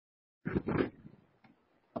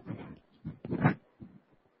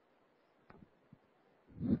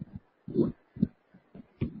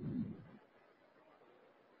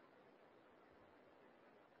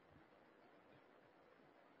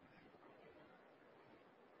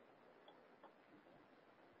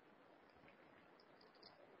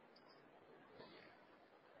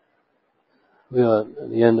We are at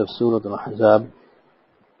the end of Surah Al-Ahzab,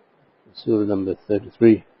 Surah number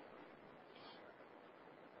 33,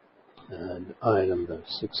 and ayah number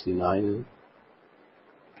 69.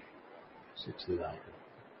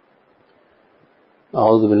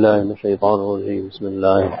 أعوذ بالله من الشيطان الرجيم بسم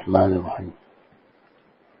الله الرحمن الرحيم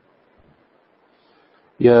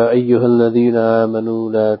يا أيها الذين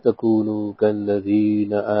آمنوا لا تكونوا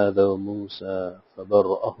كالذين آذوا موسى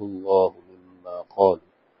فبرأه الله مما قال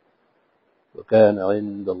وكان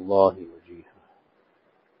عند الله وجيها.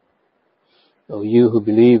 O you who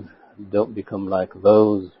believe, don't become like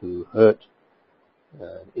those who hurt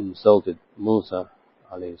and insulted Musa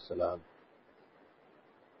alayhi salam.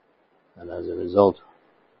 And as a result,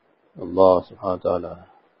 Allah subhanahu wa ta'ala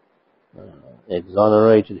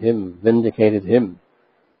exonerated him, vindicated him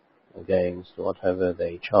against whatever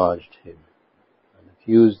they charged him and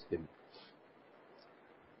accused him.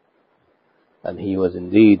 And he was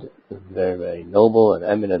indeed very, very noble and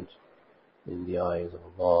eminent in the eyes of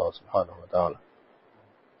Allah subhanahu wa ta'ala.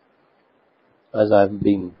 As I've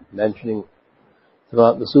been mentioning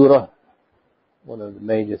throughout the surah, one of the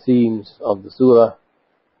major themes of the surah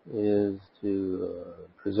is to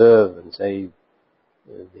preserve and save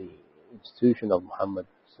the institution of Muhammad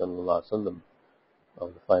sallallahu alaihi wasallam,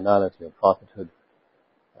 of the finality of prophethood,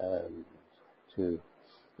 and to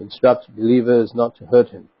instruct believers not to hurt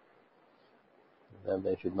him. That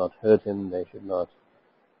they should not hurt him, they should not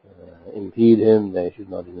impede him, they should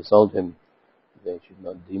not insult him, they should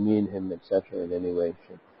not demean him, etc. in any way,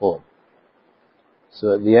 shape, or form.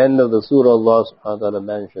 So at the end of the surah, Allah subhanahu wa ta'ala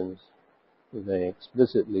mentions very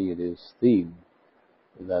explicitly this theme,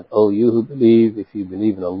 that, O you who believe, if you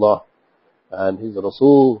believe in Allah and His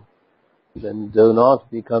Rasul, then do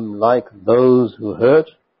not become like those who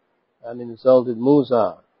hurt and insulted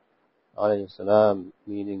Musa alayhi salam,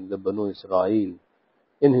 meaning the Bani Israeel,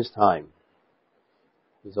 in his time.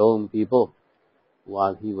 His own people,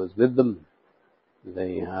 while he was with them,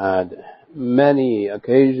 they had many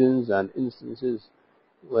occasions and instances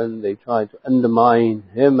when they tried to undermine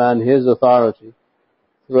him and his authority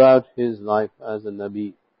throughout his life as a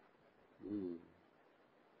Nabi.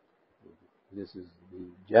 This is the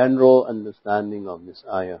general understanding of this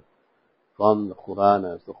ayah from the Quran,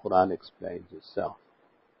 as the Quran explains itself.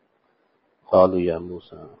 قالوا يا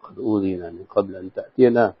موسى قد أوذينا من قبل أن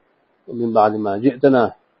تأتينا ومن بعد ما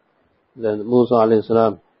جئتنا. Then Musa alayhi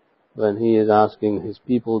salam, when he is asking his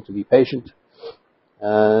people to be patient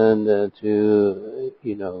and to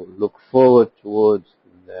look forward towards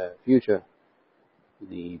their future,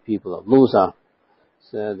 the people of Musa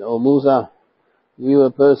said, O Musa, we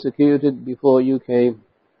were persecuted before you came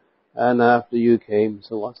and after you came,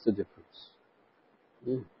 so what's the difference?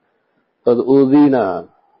 قد أوذينا,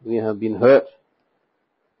 we have been hurt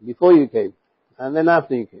before you came and then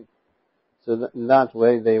after you came. So that in that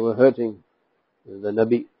way they were hurting the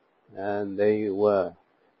Nabi, and they were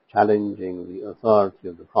challenging the authority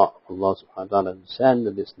of the Prophet of Allah subhanahu wa ta'ala to send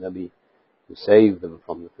this Nabi to save them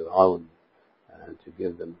from the Fir'aun and to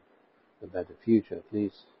give them a better future, at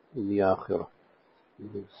least in the Akhirah.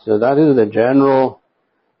 So that is the general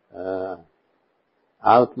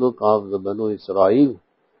outlook of the Bani Israeel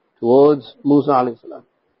towards Musa alayhi salam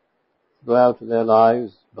throughout their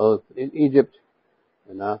lives, both in Egypt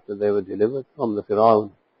and after they were delivered from the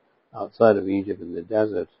Fir'aun outside of Egypt in the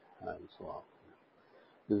desert and so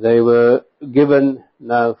on. They were given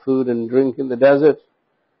now food and drink in the desert,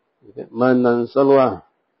 man and salwa,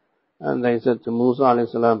 and they said to Musa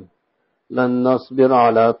alayhi salam, لَن نَصْبِرَ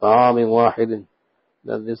عَلَى طَعَامٍ وَاحِدٍ,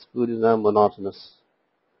 that this food is now monotonous.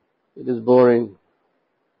 It is boring.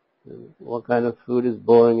 What kind of food is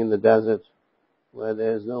boring in the desert where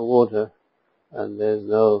there is no water and there is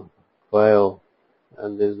no quail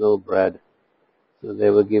and there is no bread? So they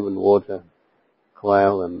were given water,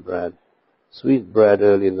 quail and bread, sweet bread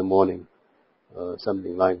early in the morning,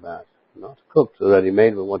 something like that, not cooked, already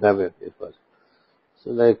made, but whatever it was.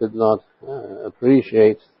 So they could not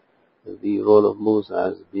appreciate the role of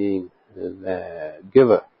Musa as being their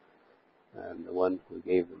giver and the one who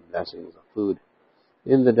gave them blessings of food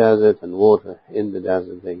in the desert and water in the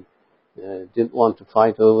desert. They didn't want to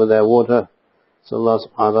fight over their water. So Allah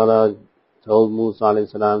subhanahu wa ta'ala told Musa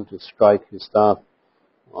alayhi salam to strike his staff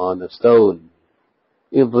on a stone.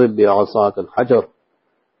 اضرب بعصاك الحجر,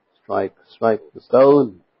 strike the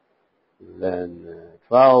stone. Then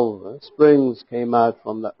 12 springs came out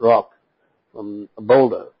from that rock, from a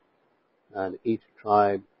boulder, and each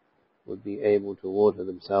tribe would be able to water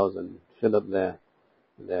themselves and fill up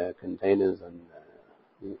their containers and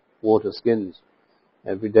water skins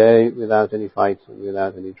every day without any fight and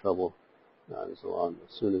without any trouble and so on.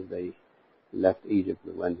 As soon as they left Egypt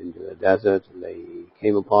and went into the desert, and they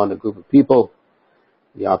came upon a group of people,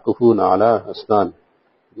 يَعْكُفُونَ عَلَى أَصْنَامٍ,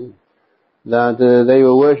 that they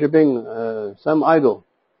were worshipping some idol.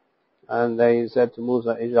 And they said to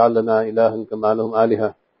Musa, اجعل لنا إلها كما لهم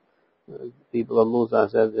آلهة. People of Musa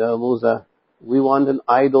said, Ya Musa, we want an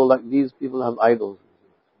idol like these people have idols.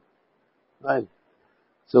 Right?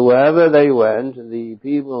 So wherever they went, the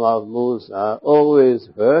people of Musa always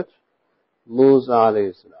hurt Musa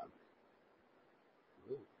alayhi salam.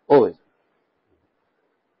 Always.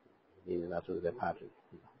 That was their pattern.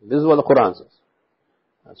 This is what the Quran says.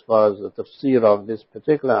 As far as the tafsir of this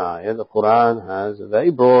particular ayah, the Quran has a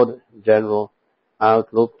very broad, general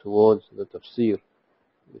outlook towards the tafsir,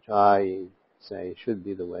 which I say should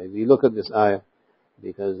be the way we look at this ayah,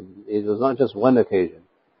 because it was not just one occasion,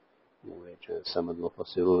 which some of the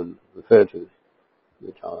mufassirun refer to,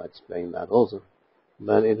 which I'll explain that also.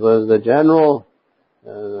 But it was the general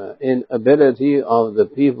inability of the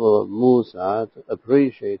people of Musa to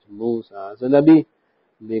appreciate Musa as a Nabi,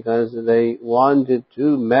 because they wanted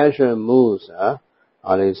to measure Musa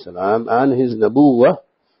alayhi salam and his nabuwah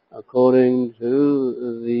according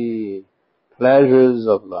to the pleasures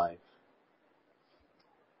of life.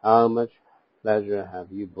 How much pleasure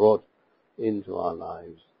have you brought into our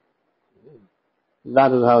lives?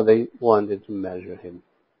 That is how they wanted to measure him.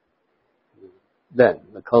 Then,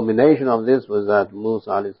 the culmination of this was that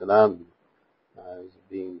Musa alayhi salam, as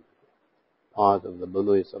being part of the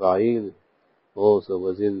Bani Israeel, also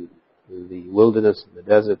was in the wilderness, the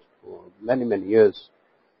desert, for many, many years.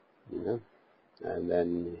 And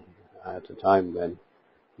then at a time when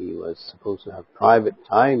he was supposed to have private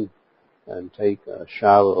time and take a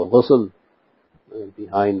shower or ghusl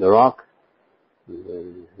behind the rock,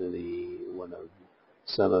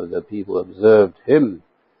 some of the people observed him,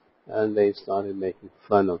 and they started making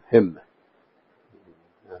fun of him.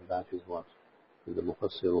 And that is what the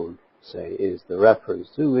Mufassirun say is the reference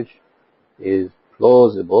to, which is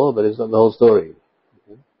plausible, but it's not the whole story.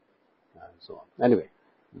 And so on. Anyway,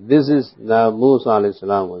 this is now Musa alayhi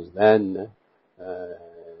salam was then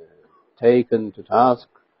taken to task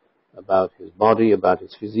about his body, about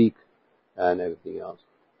his physique, and everything else.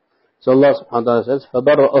 So Allah subhanahu wa ta'ala says,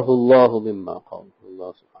 فَبَرَأَهُ اللَّهُ مِمَّا قَالُوا.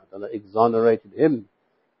 Allah subhanahu wa ta'ala exonerated him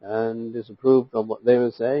and disapproved of what they were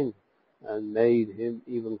saying, and made him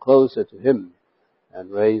even closer to him, and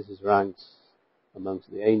raised his ranks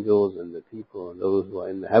amongst the angels and the people and those who are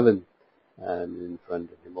in the heaven, and in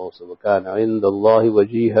front of him also. وَكَانَ عِنْدَ اللَّهِ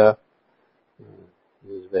وَجِيهًا.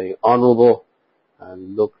 He was very honorable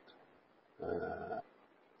and looked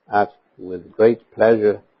at with great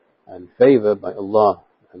pleasure and favor by Allah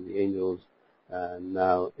and the angels. And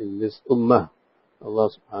now in this ummah, Allah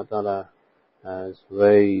subhanahu wa ta'ala has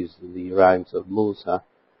raised the ranks of Musa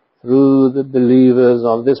through the believers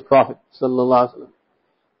of this Prophet sallallahu alaihi wasallam.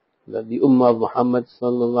 That the ummah of Muhammad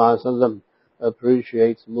sallallahu alaihi wasallam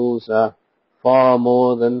appreciates Musa far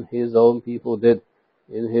more than his own people did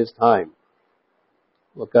in his time.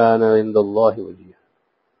 وَكَانَ عِنْدَ اللَّهِ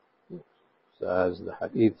وَجِيهًا. So as the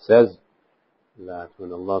hadith says, that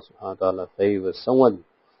when Allah subhanahu wa ta'ala favors someone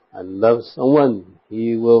and loves someone,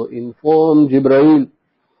 He will inform Jibreel.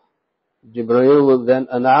 Jibreel will then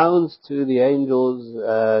announce to the angels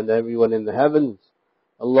and everyone in the heavens,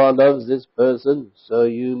 Allah loves this person, so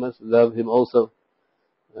you must love him also.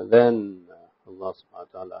 And then Allah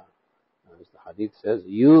subhanahu wa ta'ala, as the hadith says,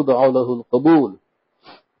 يُوضَعُ لَهُ الْقَبُولِ,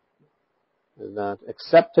 that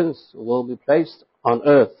acceptance will be placed on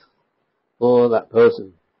earth for that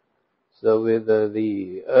person. So with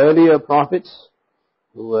the earlier prophets,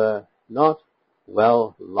 who were not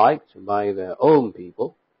well liked by their own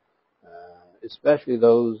people, especially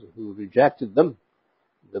those who rejected them,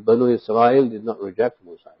 the Bani Israeel did not reject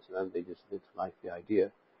Musa, they just didn't like the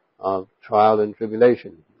idea of trial and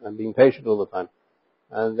tribulation and being patient all the time.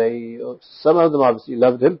 And some of them obviously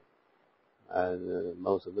loved him, and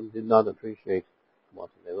most of them did not appreciate what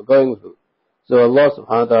they were going through. So Allah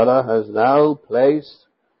subhanahu wa ta'ala has now placed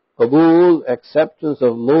qabul, acceptance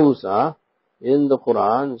of Musa in the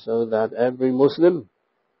Quran, so that every Muslim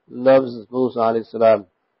loves Musa alayhi salam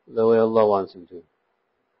the way Allah wants him to.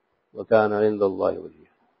 وَكَانَ عِنْدَ اللَّهِ وَجِيهًا.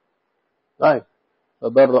 Right.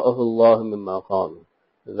 فَبَرَّأَهُ اللَّهُ مِمَّا قَالُوا.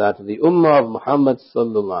 That the ummah of Muhammad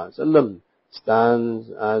sallallahu alaihi wasallam stands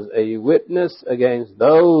as a witness against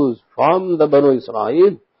those from the Bani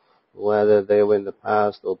Israeel, whether they were in the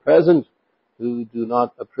past or present, who do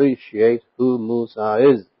not appreciate who Musa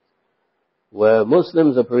is. Where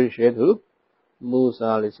Muslims appreciate who Musa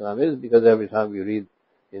alayhi salam is, because every time we read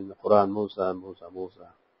in the Quran, Musa, Musa,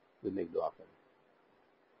 Musa, we make dua for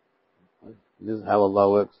him. This is how Allah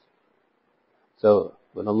works. So,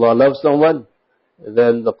 When Allah loves someone,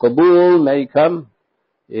 then the qabul may come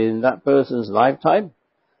in that person's lifetime,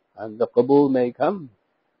 and the qabul may come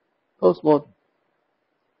post-mortem,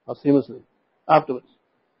 posthumously, afterwards.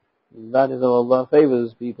 That is how Allah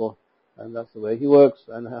favors people, and that's the way He works,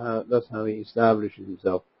 and that's how He establishes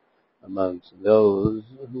Himself amongst those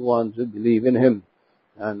who want to believe in Him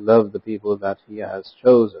and love the people that He has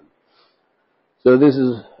chosen. So this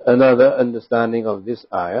is another understanding of this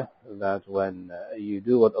ayah, that when you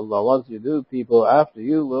do what Allah wants you to do, people after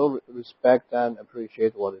you will respect and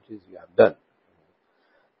appreciate what it is you have done.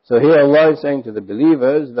 So here Allah is saying to the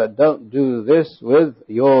believers that don't do this with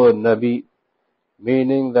your Nabi,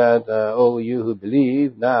 meaning that, oh, you who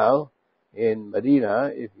believe now in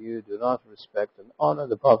Madinah, if you do not respect and honor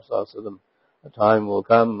the Prophet ﷺ, a time will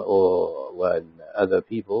come or when other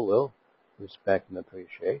people will respect and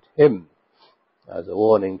appreciate him. As a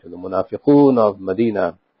warning to the munafiqeen of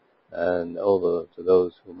Madinah and over to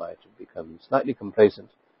those who might become slightly complacent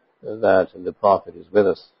that the Prophet is with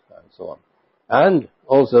us and so on. And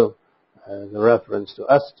also the reference to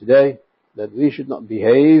us today that we should not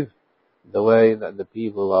behave the way that the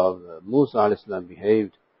people of Musa a.s.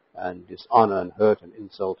 behaved and dishonor and hurt and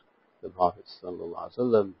insult the Prophet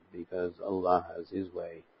ﷺ, because Allah has His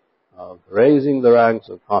way of raising the ranks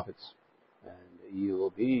of prophets, and you will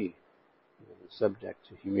be subject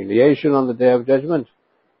to humiliation on the Day of Judgment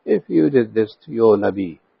if you did this to your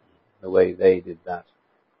Nabi the way they did that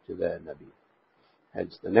to their Nabi.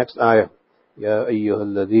 Hence the next ayah, Ya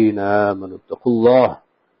ayyuhal ladhina amanu ittaqullah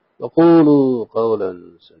wa qulu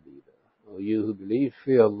qawlan sadeedan. O you who believe,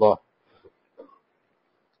 fear Allah.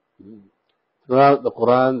 Throughout the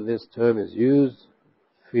Quran this term is used,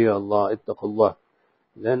 fear Allah, ittaqullah.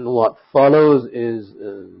 Then what follows is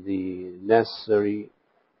the necessary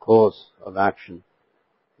course of action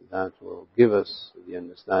that will give us the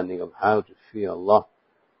understanding of how to fear Allah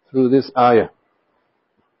through this ayah.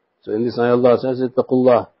 So in this ayah Allah says,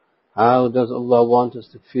 ittaqullah. How does Allah want us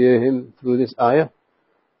to fear Him through this ayah?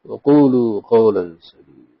 وَقُولُوا قَوْلًا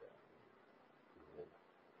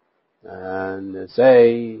سَدِيدًا. And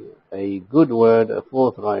say a good word, a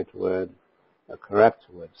forthright word, a correct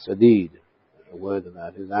word, sadeed, a word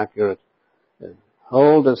that is accurate.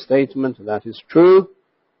 Hold a statement that is true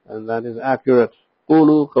and that is accurate.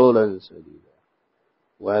 قُولُوا قَوْلًا سَدِيدًا.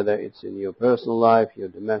 Whether it's in your personal life, your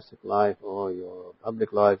domestic life, or your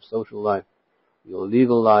public life, social life, your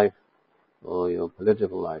legal life, or your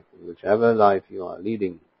political life, whichever life you are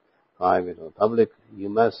leading, private or public, you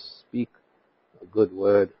must speak a good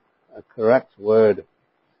word, a correct word.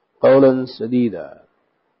 qawlan sadeedan.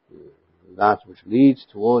 That which leads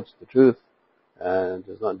towards the truth and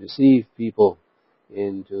does not deceive people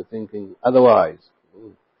into thinking otherwise.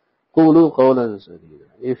 قُولُوا قَوْلًا سَدِيدًا.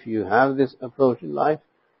 If you have this approach in life,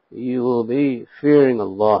 you will be fearing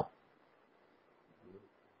Allah.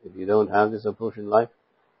 If you don't have this approach in life,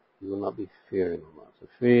 you will not be fearing Allah. So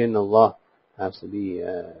fearing Allah has to be,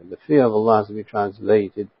 the fear of Allah has to be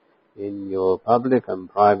translated in your public and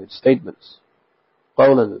private statements.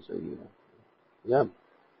 قَوْلًا سَدِيدًا. Yeah.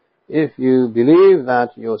 If you believe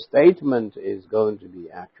that your statement is going to be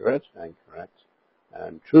accurate and correct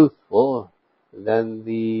and truthful, then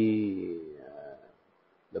the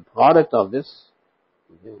product of this,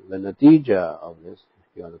 the natija of this,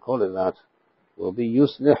 if you want to call it that, will be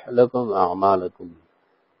يُصْلِحْ لَكُمْ أَعْمَالَكُمْ.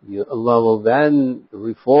 Allah will then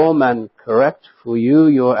reform and correct for you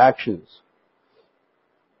your actions.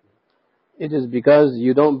 It is because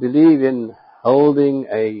you don't believe in holding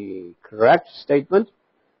a correct statement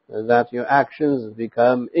that your actions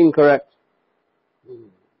become incorrect.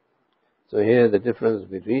 So here the difference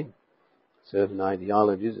between certain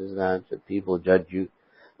ideologies is that people judge you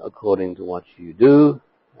according to what you do,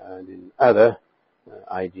 and in other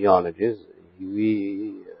ideologies,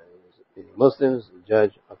 we Muslims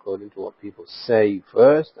judge according to what people say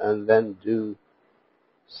first and then do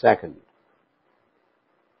second.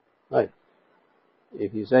 Right.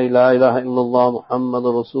 If you say La ilaha illallah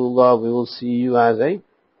Muhammadur Rasulullah, we will see you as a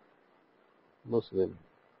Muslim.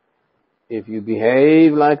 If you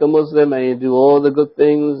behave like a Muslim and you do all the good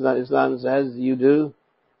things that Islam says you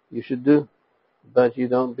should do, but you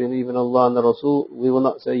don't believe in Allah and the Rasul, we will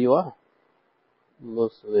not say you are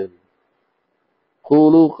Muslim.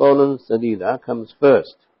 قُولُوا قَوْلًا سَدِيدًا comes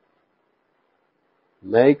first.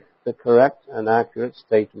 Make the correct and accurate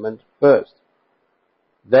statement first.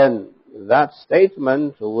 Then that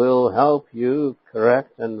statement will help you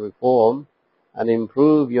correct and reform and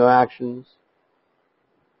improve your actions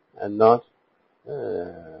and not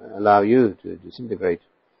allow you to disintegrate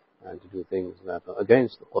and to do things that are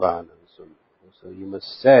against the Quran and Sunnah. So you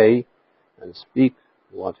must say and speak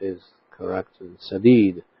what is correct and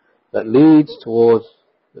sadeed that leads towards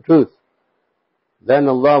the truth. Then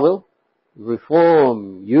Allah will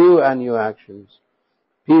reform you and your actions.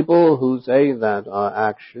 People who say that our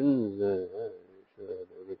actions should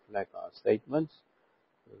reflect our statements,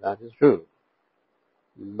 that is true.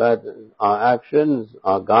 But our actions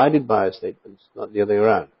are guided by our statements, not the other way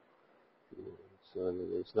around. So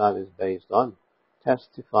Islam is based on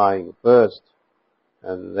testifying first,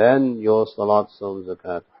 and then your salat, sawm,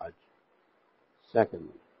 zakat, hajj. Second,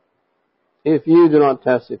 if you do not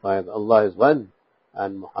testify that Allah is one,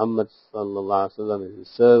 and Muhammad sallallahu alaihi wasallam is his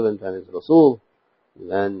servant and his Rasul,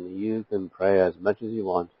 then you can pray as much as you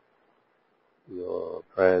want. Your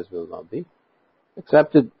prayers will not be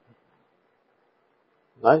accepted.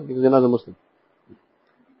 Right? Because you're not a Muslim.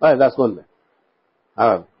 Right, that's one way.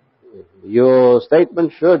 However, your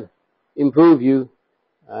statement should improve you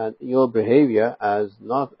and your behavior as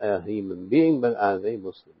not a human being, but as a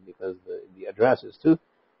Muslim. Because the address is to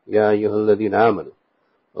Ya ayyuhalladhina amanu.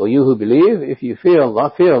 O you who believe, if you fear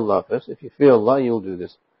Allah first. If you fear Allah, you'll do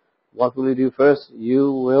this. What will you do first?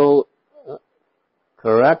 You will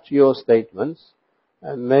correct your statements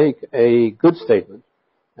and make a good statement.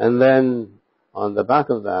 And then on the back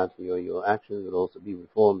of that, your actions will also be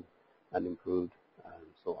reformed and improved and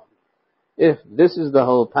so on. If this is the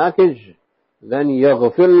whole package, then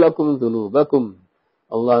يَغْفِرْ لَكُمْ ذُنُوبَكُمْ.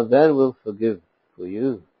 Allah then will forgive for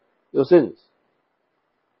you your sins.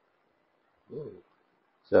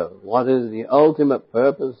 So, what is the ultimate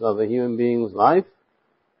purpose of a human being's life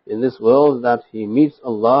in this world? That he meets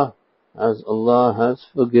Allah as Allah has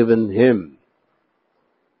forgiven him.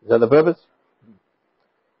 Is that the purpose?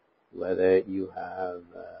 Whether you have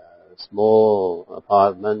a small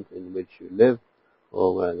apartment in which you live,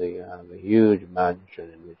 or whether you have a huge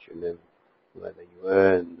mansion in which you live, whether you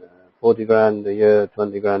earn 40 grand a year,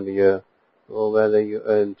 20 grand a year, or whether you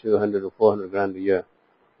earn 200 or 400 grand a year.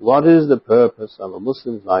 What is the purpose of a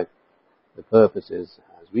Muslim's life? The purpose is,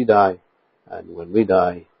 as we die, and when we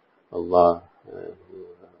die, Allah,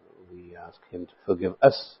 we ask Him to forgive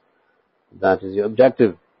us. That is your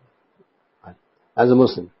objective. As a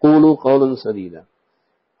Muslim, qawlan sadeedan.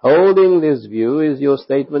 Holding this view is your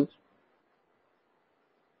statement.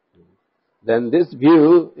 Then this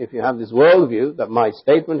view, if you have this world view, that my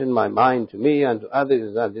statement in my mind to me and to others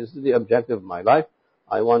is that this is the objective of my life,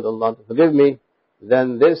 I want Allah to forgive me,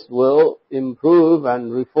 then this will improve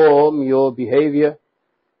and reform your behavior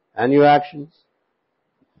and your actions.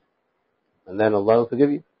 And then Allah will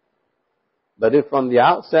forgive you. But if from the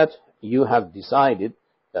outset you have decided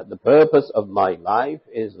that the purpose of my life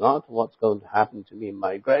is not what's going to happen to me in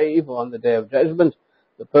my grave or on the Day of Judgment,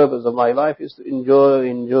 the purpose of my life is to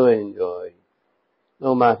enjoy,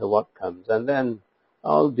 no matter what comes. And then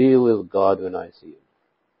I'll deal with God when I see Him.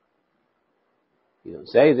 You don't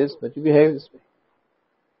say this, but you behave this way.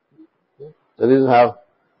 So this is how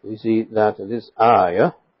we see that this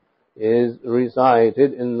ayah is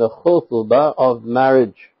recited in the khutbah of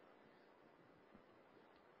marriage.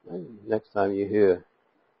 Next time you hear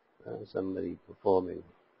somebody performing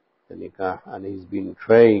the nikah and he's been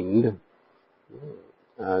trained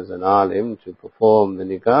as an alim to perform the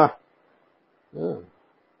nikah,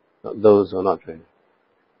 not those who are not trained.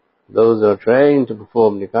 Those who are trained to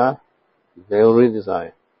perform nikah, they'll read this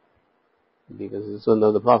ayah because it's the sunnah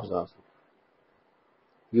of the Prophet.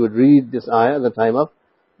 You would read this ayah at the time of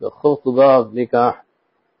the khutbah of nikah.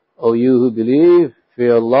 O you who believe,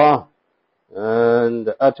 fear Allah and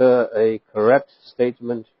utter a correct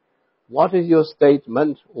statement. What is your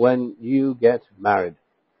statement when you get married?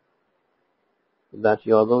 That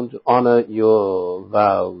you are going to honor your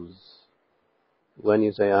vows. When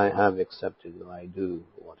you say, I have accepted, or I do,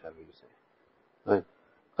 whatever you say. Right?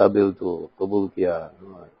 Qabiltu, qabul kiya.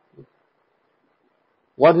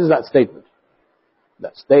 What is that statement?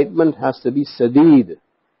 That statement has to be sadeed. It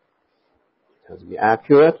has to be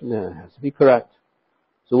accurate and it has to be correct.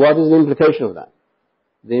 So what is the implication of that?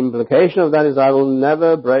 The implication of that is I will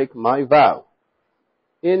never break my vow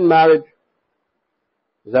in marriage.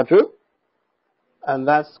 Is that true? And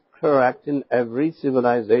that's correct in every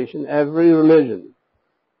civilization, every religion.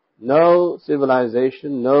 No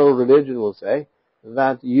civilization, no religion will say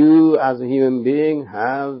that you as a human being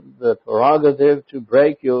have the prerogative to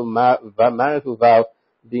break your marital vow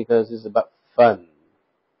because it's about fun.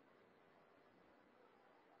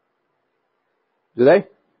 Do they?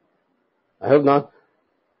 I hope not.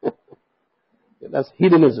 That's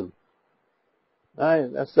hedonism.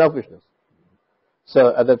 Right? That's selfishness.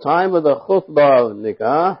 So at the time of the khutbah of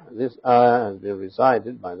nikah, this ayah has been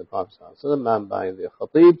recited by the Prophet ﷺ and by the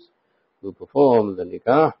khatibs who perform the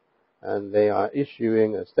nikah, And they are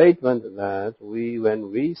issuing a statement that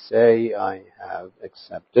when we say, I have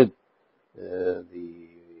accepted the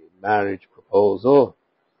marriage proposal,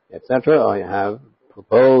 etc., I have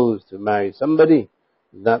proposed to marry somebody,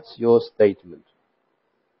 that's your statement.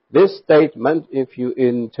 This statement, if you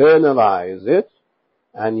internalize it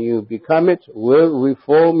and you become it, will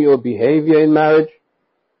reform your behavior in marriage.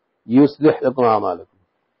 يُصْلِحْ لَكُمْ أَعْمَالَكُمْ.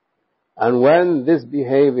 And when this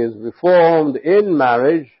behavior is reformed in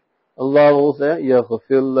marriage, Allah will say, يَغْفِرْ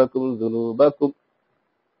لَكُمْ ذُنُوبَكُمْ.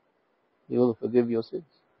 He will forgive your sins.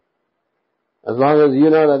 As long as you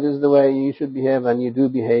know that this is the way you should behave and you do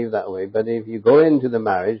behave that way. But if you go into the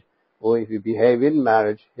marriage, or if you behave in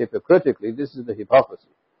marriage hypocritically, this is the hypocrisy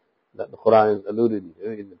that the Quran is alluding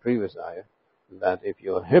to in the previous ayah, that if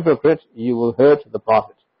you're a hypocrite, you will hurt the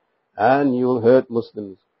Prophet and you will hurt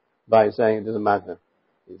Muslims by saying it doesn't matter,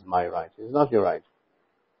 it's my right. It's not your right.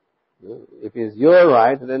 If it's your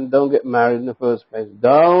right, then don't get married in the first place.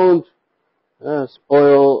 Don't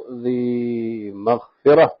spoil the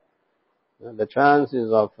maghfirah, the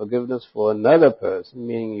chances of forgiveness for another person,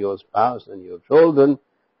 meaning your spouse and your children,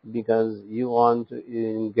 because you want to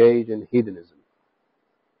engage in hedonism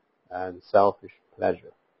and selfish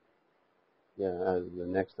pleasure. As the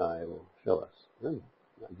next ayah will show us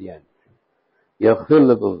at the end. يَغْفِرْ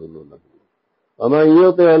لَكُمْ ذُنُوبَكُمْ وَمَنْ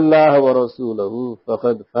يُطِعِ اللَّهَ وَرَسُولَهُ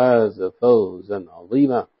فَقَدْ فَازَ فَوْزًا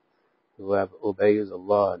عَظِيمًا. Whoever obeys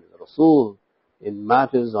Allah and His Rasul in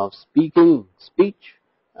matters of speech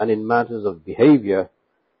and in matters of behavior,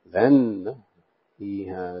 then he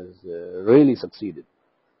has really succeeded.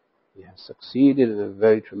 He has succeeded in a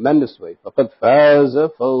very tremendous way. فَقَدْ فَازَ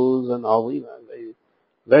فَوْزًا عَظِيمًا. Very,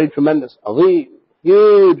 very tremendous, عظيم,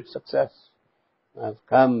 huge success has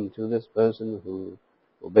come to this person who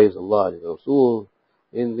obeys Allah and His Rasul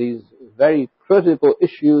in these very critical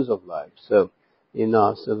issues of life. So, in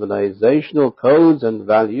our civilizational codes and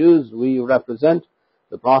values, we represent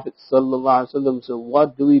the Prophet ﷺ. So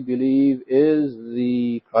what do we believe is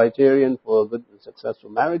the criterion for a good and successful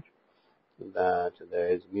marriage? That there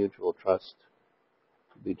is mutual trust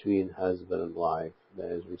between husband and wife.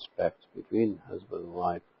 There is respect between husband and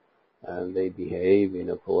wife. And they behave in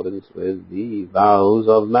accordance with the vows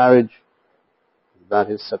of marriage. That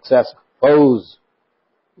is success. Fawz,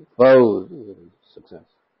 success.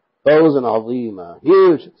 Fawzan azima,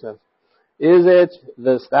 huge success. Is it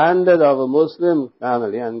the standard of a Muslim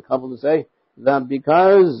family and couple to say that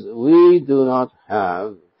because we do not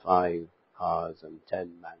have 5 cars and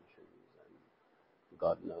 10 mansions and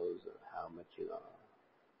God knows how much,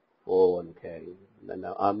 401k, then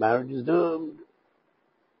our marriage is doomed?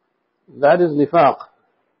 That is nifaq.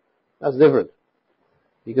 That's different.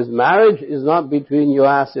 Because marriage is not between your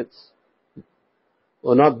assets,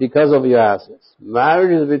 or not because of your assets.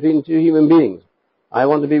 Marriage is between two human beings. I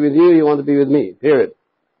want to be with you, you want to be with me, period.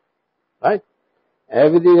 Right?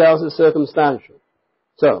 Everything else is circumstantial.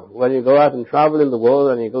 So, when you go out and travel in the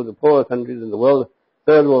world, and you go to poorer countries in the world,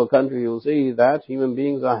 third world country, you'll see that human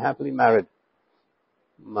beings are happily married.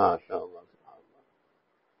 MashaAllah.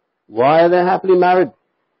 Why are they happily married?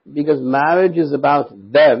 Because marriage is about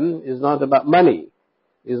them, is not about money.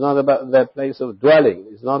 It's not about their place of dwelling.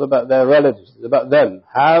 It's not about their relatives. It's about them.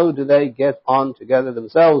 How do they get on together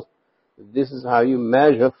themselves? This is how you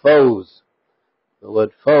measure fawz. The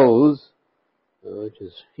word fawz, which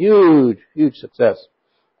is huge, huge success.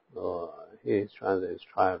 Here it's translated as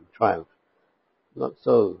triumph. Not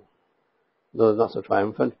so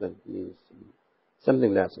triumphant, but it means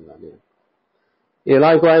something less than that. Here,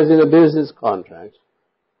 likewise, in a business contract,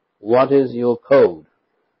 what is your code?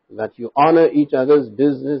 That you honor each other's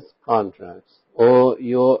business contracts or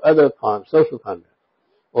your other social contracts.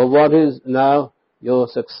 Or what is now your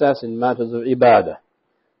success in matters of ibadah?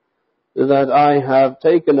 That I have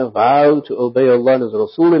taken a vow to obey Allah and His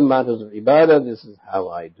Rasul in matters of ibadah. This is how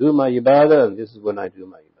I do my ibadah, and this is when I do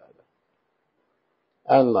my ibadah.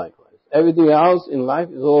 And likewise, everything else in life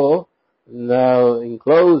is all now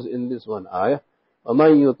enclosed in this one ayah.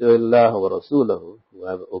 وَمَنْ يُطِعِ اللَّهَ وَرَسُولَهُ.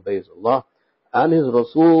 Whoever obeys Allah and His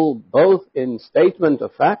Rasul, both in statement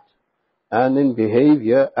of fact and in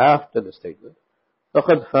behavior after the statement,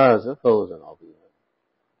 فَقَدْ فَازَ فَوْزًا عَظِيمًا.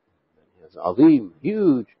 He has azim,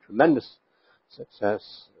 huge, tremendous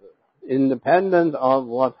success, independent of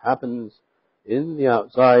what happens in the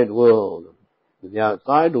outside world. The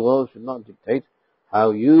outside world should not dictate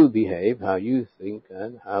how you behave, how you think,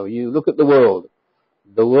 and how you look at the world.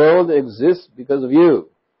 The world exists because of you.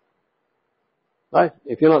 Right?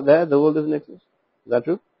 If you're not there, the world doesn't exist. Is that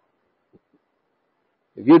true?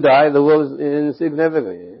 If you die, the world is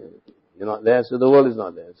insignificant. You're not there, so the world is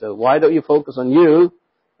not there. So why don't you focus on you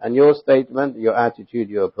and your statement, your attitude,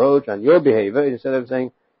 your approach, and your behavior, instead of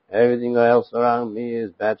saying everything else around me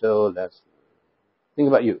is better or less. Think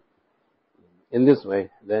about you. In this way,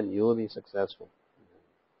 then you will be successful.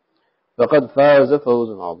 فَقَدْ فَازَ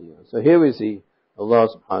فَوْزًا عَظِيمًا. So here we see Allah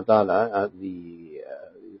subhanahu wa ta'ala at the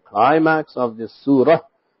climax of this surah,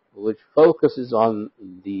 which focuses on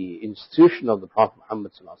the institution of the Prophet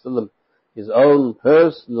Muhammad sallallahu alaihi wasallam, his own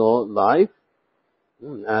personal life,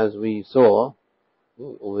 as we saw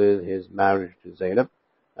with his marriage to Zaynab,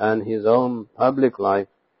 and his own public life,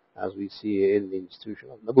 as we see in the institution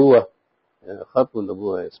of Nabuwah, Khatun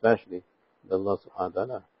Nabuwah especially. Allah subhanahu wa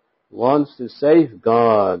ta'ala wants to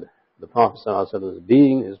safeguard the Prophet sallallahu alaihi wasallam's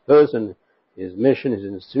being, his person, his mission, his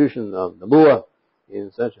institution of Nabuwah,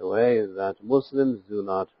 in such a way that Muslims do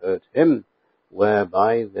not hurt him,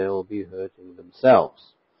 whereby they will be hurting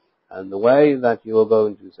themselves. And the way that you are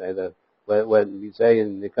going to say that, when we say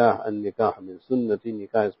in nikah, and nikah min sunnati,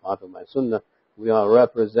 nikah is part of my sunnah, we are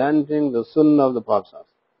representing the sunnah of the Prophet.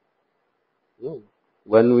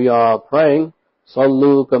 When we are praying,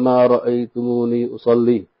 sallu kama ra'aytumuni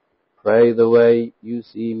usalli, pray the way you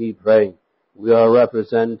see me praying. We are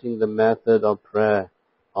representing the method of prayer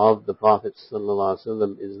of the Prophet sallallahu alaihi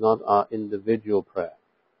wasallam, is not our individual prayer.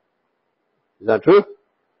 Is that true?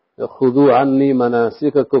 Khudu anni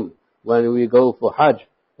manasikakum. When we go for Hajj,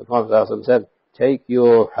 the Prophet sallallahu alaihi wasallam said, take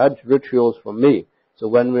your Hajj rituals from me. So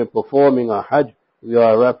when we're performing our Hajj, we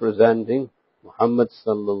are representing Muhammad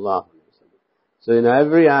sallallahu alaihi wasallam. So in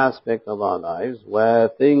every aspect of our lives, where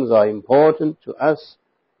things are important to us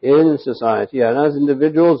in society and as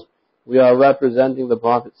individuals, we are representing the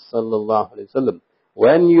Prophet sallallahu alaihi wasallam.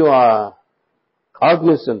 When you are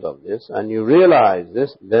cognizant of this and you realize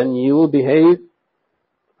this, then you will behave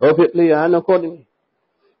appropriately and accordingly.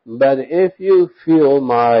 But if you feel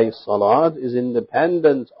my salat is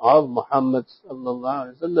independent of Muhammad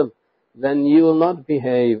sallallahu alaihi wasallam, then you will not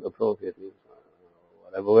behave appropriately.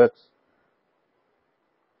 Whatever works.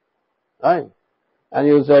 Right? And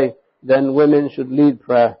you'll say, then women should lead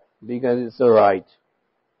prayer because it's a right.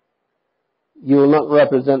 You will not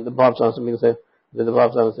represent the Prophet sallallahu alaihi wasallam and say that the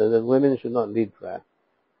Prophet sallallahu alaihi wasallam says that women should not lead prayer.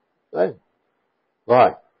 Right?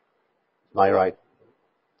 Why? My right.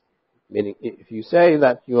 Meaning, if you say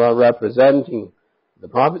that you are representing the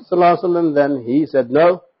Prophet ﷺ, then he said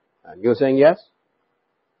no, and you're saying yes.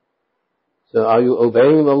 So are you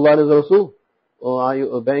obeying Allah and His Rasul? Or are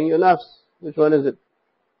you obeying your nafs? Which one is it?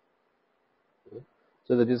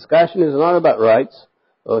 So the discussion is not about rights,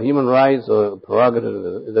 or human rights, or prerogative.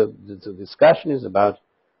 The discussion is about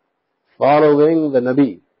following the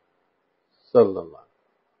Nabi Sallallahu.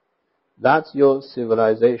 That's your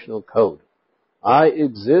civilizational code. I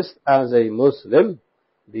exist as a Muslim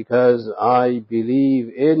because I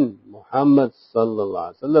believe in Muhammad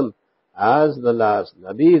sallallahu alaihi wasallam as the last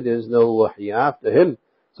Nabi. There's no wahy after him.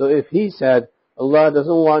 So if he said, Allah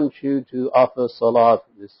doesn't want you to offer salat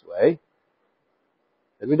this way,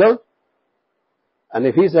 then we don't. And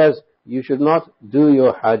if he says, you should not do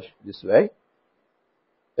your Hajj this way,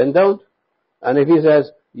 then don't. And if he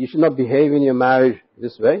says, you should not behave in your marriage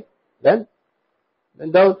this way, then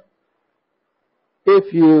don't.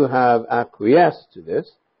 If you have acquiesced to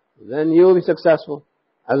this, then you will be successful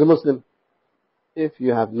as a Muslim. If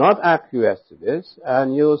you have not acquiesced to this,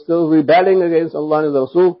 and you're still rebelling against Allah and the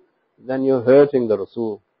Rasul, then you're hurting the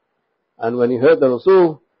Rasul. And when you hurt the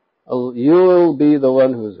Rasul, you will be the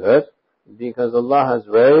one who's hurt, because Allah has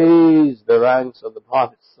raised the ranks of the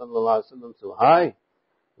Prophet ﷺ so high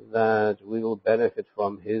that we will benefit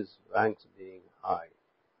from his ranks being high.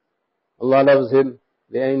 Allah loves him,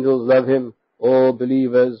 the angels love him, all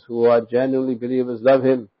believers who are genuinely believers love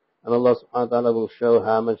him, and Allah subhanahu wa ta'ala will show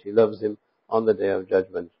how much he loves him on the day of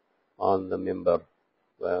judgment, on the minbar.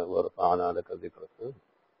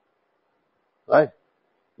 Right?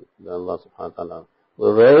 Allah subhanahu wa ta'ala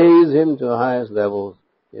will raise him to the highest levels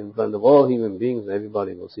in front of all human beings, and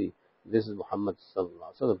everybody will see this is Muhammad sallallahu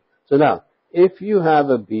alaihi wasallam. So now, if you have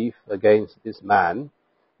a beef against this man,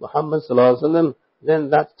 Muhammad sallallahu alaihi wasallam, then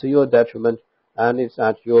that's to your detriment and it's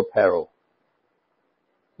at your peril.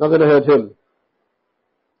 Not going to hurt him.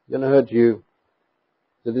 It's going to hurt you.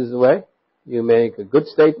 So this is the way you make a good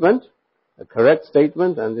statement, a correct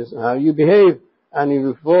statement, and this is how you behave. And you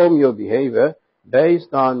reform your behavior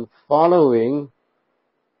based on following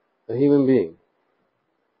the human being.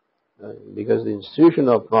 Because the institution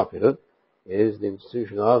of prophethood is the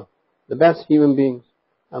institution of the best human beings.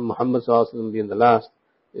 And Muhammad sallallahu alaihi wasallam, being the last,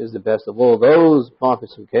 is the best of all those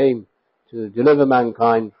prophets who came to deliver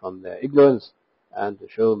mankind from their ignorance and to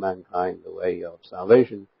show mankind the way of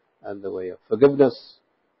salvation and the way of forgiveness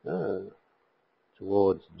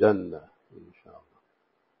towards Jannah, inshallah.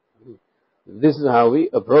 This is how we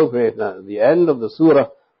appropriate that. At the end of the surah,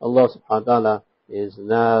 Allah subhanahu wa ta'ala is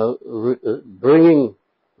now bringing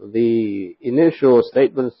the initial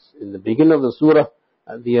statements in the beginning of the surah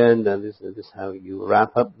at the end, and this is how you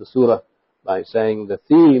wrap up the surah by saying the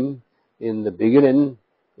theme in the beginning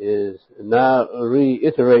is now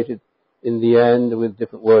reiterated in the end with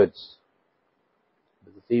different words.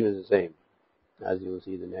 But the theme is the same, as you will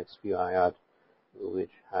see the next few ayat,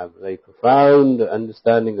 which have very profound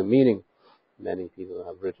understanding of meaning. Many people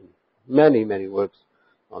have written many works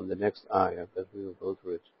on the next ayat, but we will go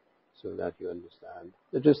through it so that you understand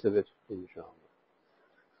the gist of it, inshallah.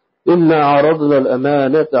 إِنَّا عَرَضْنَا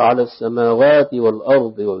الْأَمَانَةَ عَلَى السَّمَاوَاتِ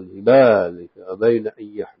وَالْأَرْضِ وَالْجِبَالِ فَأَبَيْنَ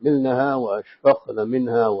أَن يَحْمِلْنَهَا وَأَشْفَقْنَ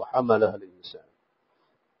مِنْهَا وَحَمَلَهَا الْإِنسَانُ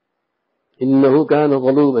إِنَّهُ كَانَ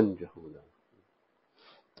ظَلُومًا جَهُولًا.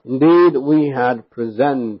 Indeed, we had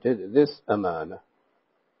presented this amana,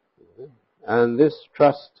 and this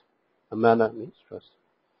trust, amana means trust,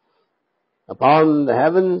 upon the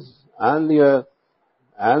heavens and the earth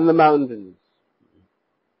and the mountains.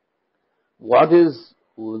 What is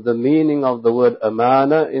the meaning of the word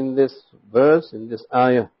amana in this verse, in this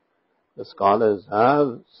ayah? The scholars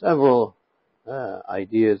have several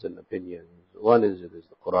ideas and opinions. One is it is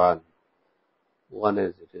the Quran. One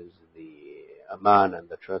is it is the aman and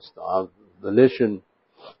the trust of volition,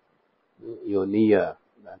 your niyyah,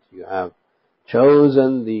 that you have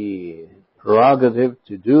chosen the prerogative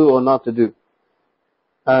to do or not to do.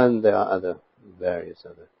 And there are various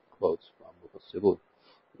other quotes from Mufassirun.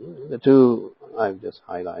 The two I've just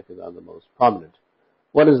highlighted are the most prominent.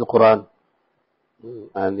 One is the Quran,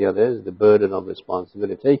 and the other is the burden of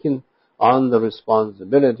responsibility, taking on the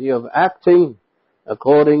responsibility of acting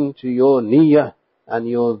according to your niyyah and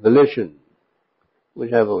your volition,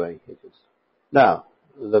 whichever way it is. Now,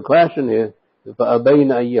 the question here,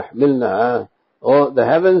 فَأَبَيْنَ أَن يَحْمِلْنَهَا, or the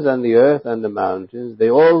heavens and the earth and the mountains, they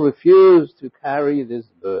all refuse to carry this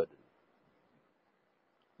burden.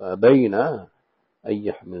 فَأَبَيْنَ أَن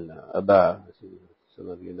يَحْمِلْنَهَا. Aba, some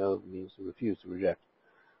of you know, means to refuse, to reject.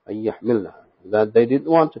 أَن يَحْمِلْنَهَا. That they didn't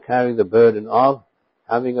want to carry the burden of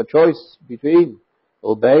having a choice between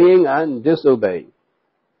obeying and disobeying,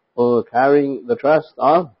 or carrying the trust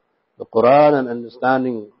of the Quran and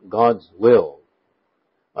understanding God's will.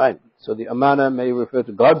 Right? So the amana may refer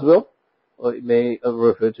to God's will, or it may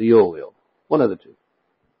refer to your will. One of the two.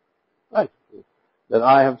 Right? That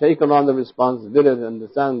I have taken on the responsibility to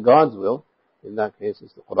understand God's will. In that case,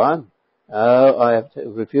 it's the Quran. I have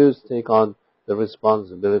refused to take on the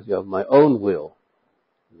responsibility of my own will.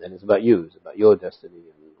 And then it's about you. It's about your destiny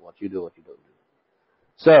and what you do, what you don't do.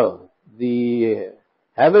 So, the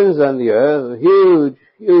heavens and the earth, a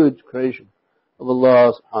huge creation of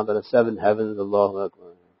Allah subhanahu wa ta'ala, 7 heavens, Allahu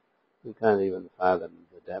Akbar. We can't even fathom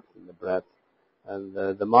the depth and the breadth and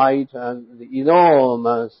the might and the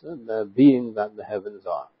enormous being that the heavens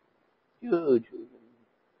are. Huge.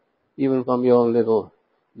 Even from your little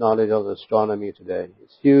knowledge of astronomy today,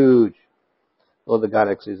 it's huge. All the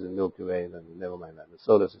galaxies in the Milky Way, and never mind that, the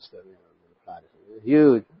solar system, the planets,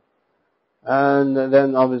 huge. And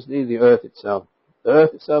then obviously the earth itself. The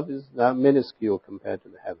earth itself is now minuscule compared to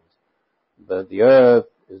the heavens. But the earth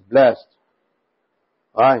is blessed.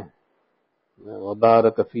 Right?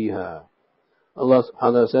 وَبَارَكَ فِيهَا. Allah subhanahu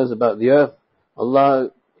wa ta'ala says about the earth,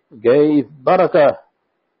 Allah gave barakah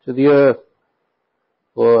to the earth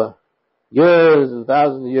for years and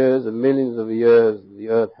thousands of years and millions of years. The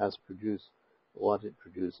earth has produced what it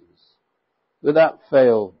produces. Without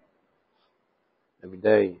fail, every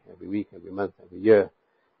day, every week, every month, every year,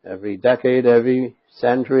 every decade, every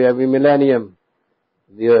century, every millennium,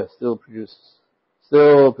 the earth still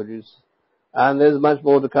produces. And there's much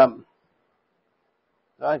more to come.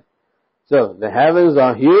 Right? So, the heavens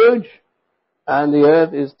are huge, and the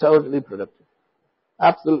earth is totally productive.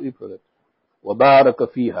 Absolutely productive. وَبَارَكَ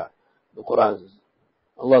فِيهَا. The Quran says,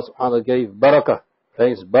 Allah subhanahu wa ta'ala gave barakah,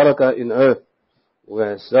 placed barakah in earth,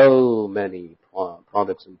 where so many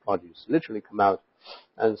products and produce literally come out,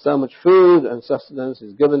 and so much food and sustenance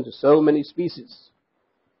is given to so many species.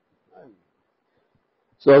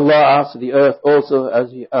 So Allah asked the earth also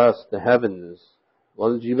as He asked the heavens,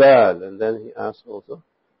 وَالْجِبَالِ, and then He asked also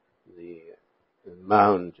the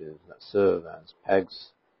mountains that serve as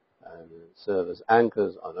pegs and serve as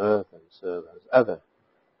anchors on earth and serve as other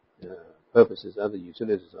purposes, other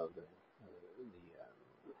utilities of the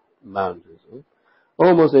mountains.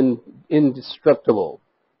 Almost indestructible.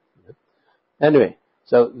 Anyway,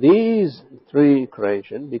 so these 3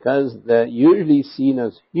 creation, because they're usually seen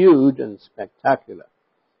as huge and spectacular,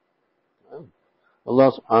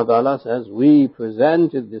 Allah subhanahu wa ta'ala says, we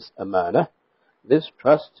presented this amana, this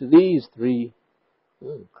trust to these 3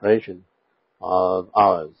 creation of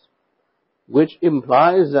ours, which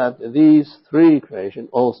implies that these three creation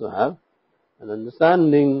also have an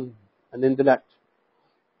understanding, an intellect.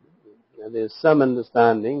 And there's some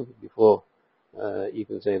understanding before you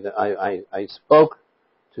can say that I spoke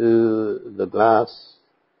to the glass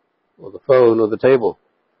or the phone or the table,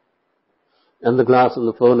 and the glass and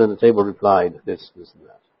the phone and the table replied this and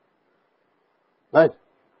that. Right?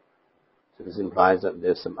 So this implies that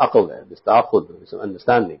there's some aql there, there's ta'akhud, there's some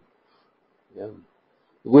understanding. Yeah.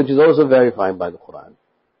 Which is also verified by the Quran.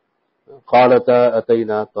 قَالَتَا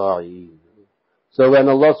أَتَيْنَا طَاعِينَ. So when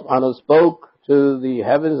Allah subhanahu wa ta'ala spoke to the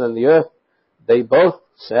heavens and the earth, they both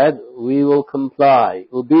said, we will comply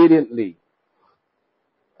obediently.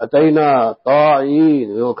 أَتَيْنَا طَاعِينَ.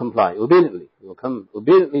 We will comply obediently. We will come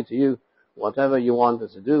obediently to you. Whatever you want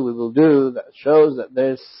us to do, we will do. That shows that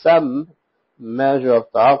there's some measure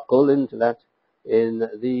of ta'aqqul, intellect, in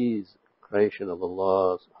these creation of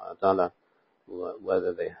Allah subhanahu wa ta'ala,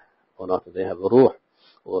 whether they or not they have a ruh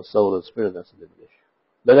or soul and spirit, that's a different issue.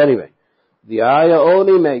 But anyway, the ayah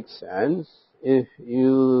only makes sense if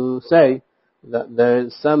you say that there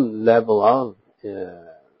is some level of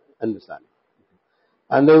understanding.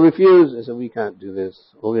 And they refuse, they say we can't do this,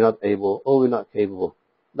 or we're not able, or we're not capable.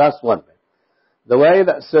 That's one way. The way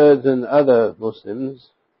that certain other Muslims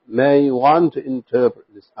may want to interpret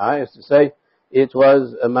this ayah is to say it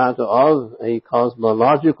was a matter of a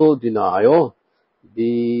cosmological denial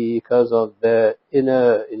because of their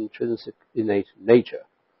inner intrinsic innate nature.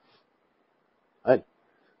 Right?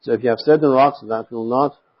 So if you have certain rocks that will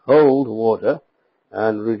not hold water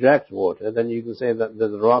and reject water, then you can say that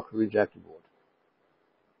the rock rejected water.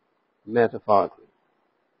 Metaphorically.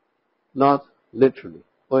 Not literally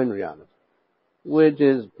or in reality. Which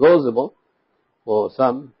is plausible for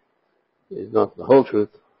some, is not the whole truth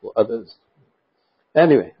for others.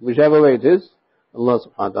 Anyway, whichever way it is, Allah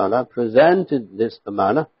subhanahu wa ta'ala presented this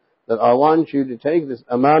amana, that I want you to take this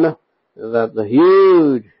amana, that the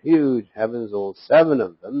huge, huge heavens, all seven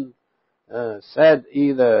of them, said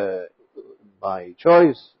either by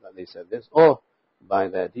choice, that they said this, or by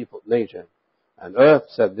their default nature. And earth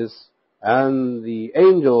said this, and the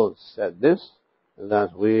angels said this,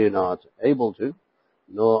 that we're not able to,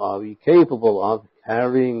 nor are we capable of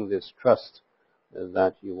carrying this trust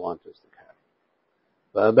that you want us to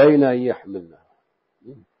carry. فَأَبَيْنَا يَحْمِلْنَا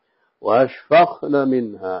وَأَشْفَقْنَا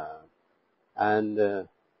مِنْهَا. And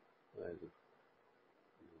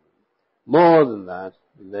more than that,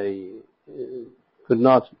 they could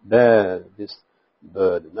not bear this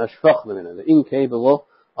burden. أَشْفَقْنَا مِنْهَا. They're incapable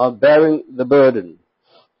of bearing the burden.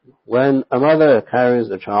 When a mother carries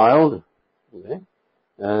a child, okay,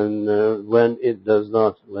 and when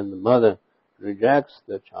the mother rejects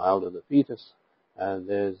the child or the fetus, and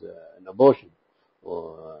there's an abortion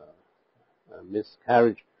or a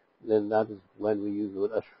miscarriage, then that is when we use the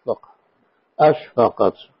word ashfaq.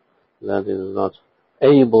 Ashfaqat, that is not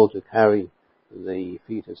able to carry the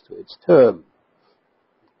fetus to its term.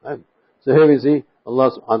 Right? So here we see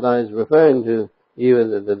Allah subhanahu wa ta'ala is referring to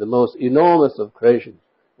even the most enormous of creations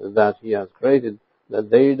that He has created, that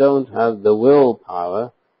they don't have the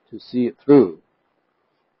willpower to see it through.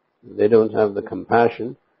 They don't have the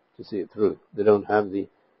compassion to see it through. They don't have the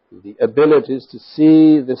abilities to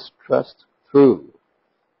see this trust through.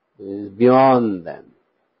 It is beyond them.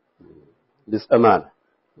 This amana,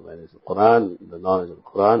 whether it's the Quran, the knowledge of the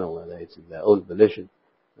Quran, or whether it's in their own volition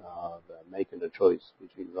of making a choice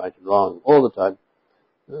between right and wrong all the time.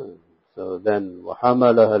 So then,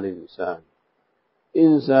 وَحَمَلَهَا الْإِنسَانِ.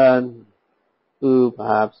 Insan, who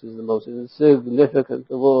perhaps is the most insignificant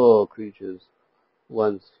of all creatures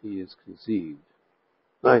once he is conceived.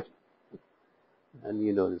 Right? And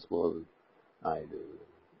you know this more than I do.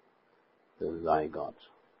 The zygote.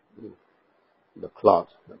 The clot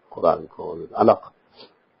that Quran calls it. Alaq.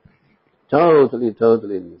 Totally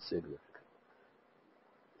insignificant.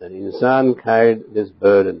 And Insan carried this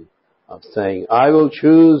burden of saying, I will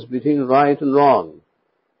choose between right and wrong.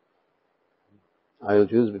 I will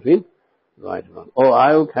choose between right and wrong. Or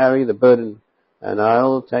I will carry the burden and I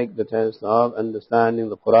will take the test of understanding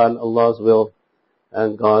the Quran, Allah's will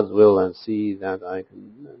and God's will, and see that I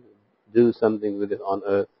can do something with it on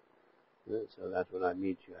earth, so that when I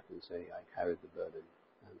meet you I can say I carried the burden,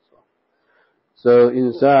 and so on. So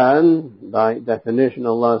insan, by definition,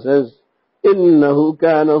 Allah says, إِنَّهُ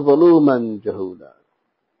كَانَ ظَلُومًا جَهُولًا.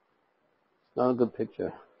 It's not a good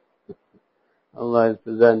picture. Allah is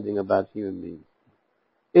presenting about human beings.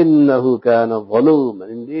 إِنَّهُ كَانَ ظَلُومًا.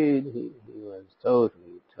 Indeed, he was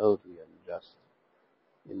totally unjust.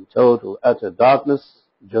 In total, utter darkness,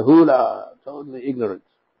 jahula, totally ignorant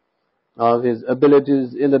of his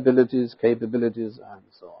abilities, inabilities, capabilities, and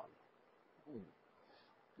so on.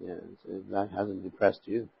 Yeah, so if that hasn't depressed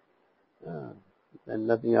you, then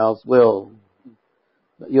nothing else will.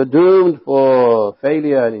 But you're doomed for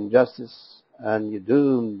failure and injustice, and you're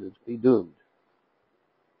doomed to be doomed.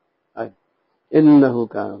 Right? إِنَّهُ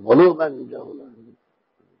كَانَ ظَلُومًا جَهُولًا.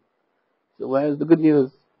 So where's the good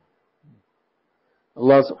news?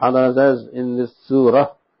 Allah subhanahu wa ta'ala says in this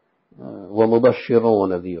surah, وَمُبَشِّرًا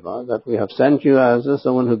وَنَذِيرًا, that we have sent you as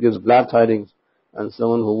someone who gives glad tidings and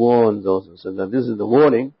someone who warns also. So that this is the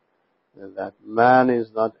warning that man is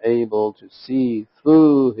not able to see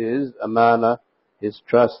through his amana, his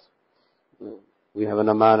trust. We have an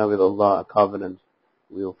amana with Allah, a covenant.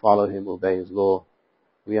 We will follow him, obey his law.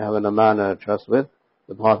 We have an amana, a trust with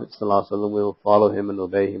the Prophet ﷺ. We will follow him and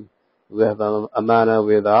obey him. We have an amana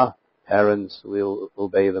with our parents. We will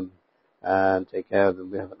obey them and take care of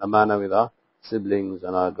them. We have an amana with our siblings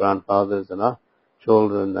and our grandfathers and our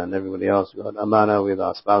children and everybody else. We have an amana with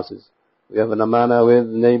our spouses. We have an amana with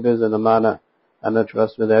neighbors and amana and a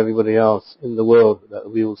trust with everybody else in the world that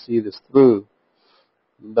we will see this through.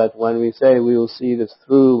 But when we say we will see this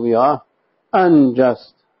through, we are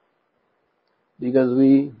unjust because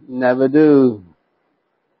we never do.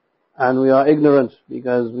 And we are ignorant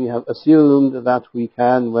because we have assumed that we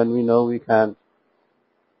can when we know we can't.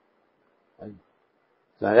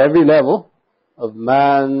 So at every level of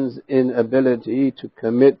man's inability to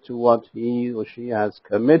commit to what he or she has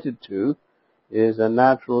committed to is a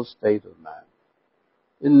natural state of man.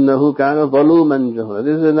 إِنَّهُ كَانَ ظَلُومًا جَهُولًا.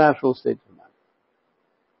 This is a natural state of man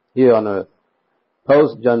here on earth,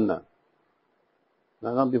 post-Jannah.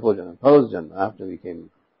 No, not before Jannah, post-Jannah, after we came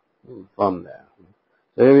from there.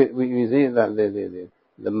 So we see that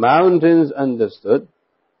the mountains understood,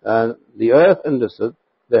 and the earth understood,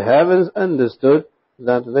 the heavens understood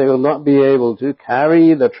that they will not be able to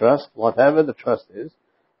carry the trust, whatever the trust is,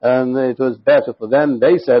 and it was better for them.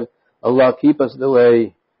 They said, Allah, keep us the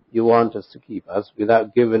way you want us to keep us,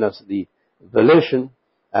 without giving us the volition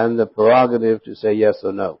and the prerogative to say yes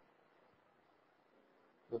or no.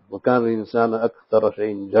 وَكَانَ الْإِنسَانَ أَكْثَرَ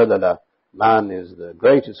شَيْءٍ جَدَلًا. Man is the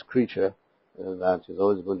greatest creature that is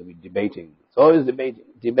always going to be debating. It's always debating.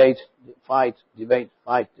 Debate, fight, debate,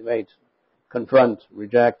 fight, debate. Confront,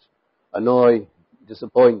 reject, annoy,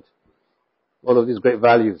 disappoint. All of these great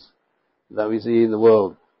values that we see in the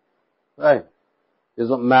world. Right? This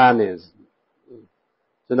is what man is.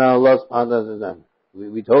 So now Allah subhanahu wa ta'ala,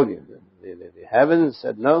 we told you, the heavens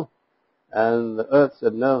said no, and the earth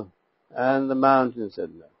said no, and the mountains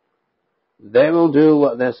said no. They will do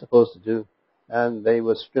what they're supposed to do, and they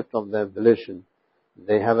were stripped of their volition.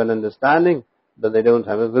 They have an understanding, but they don't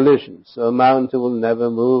have a volition. So a mountain will never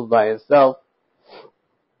move by itself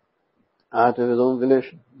out of its own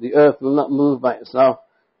volition. The earth will not move by itself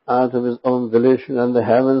out of its own volition, and the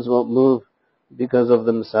heavens won't move because of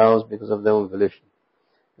themselves, because of their own volition.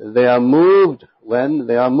 They are moved when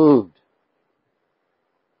they are moved.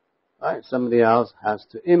 Right? Somebody else has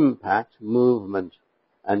to impact movement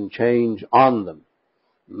and change on them.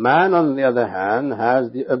 Man, on the other hand,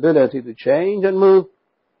 has the ability to change and move.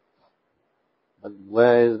 But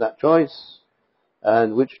where is that choice?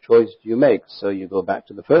 And which choice do you make? So you go back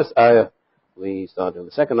to the first ayah. We started with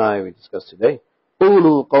the second ayah we discussed today.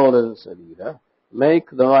 قُولُوا قَوْلًا سَدِيدًا. Make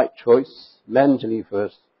the right choice mentally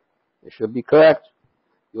first. It should be correct.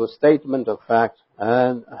 Your statement of fact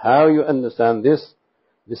and how you understand this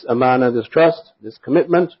amana, this trust, this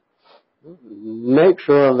commitment. Make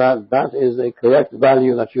sure that that is a correct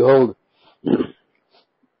value that you hold.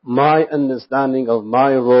 My understanding of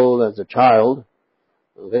my role as a child,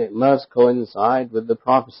 must coincide with the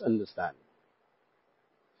Prophet's understanding.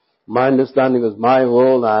 My understanding of my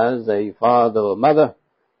role as a father or mother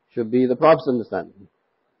should be the Prophet's understanding.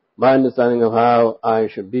 My understanding of how I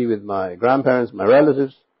should be with my grandparents, my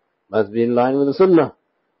relatives, must be in line with the sunnah.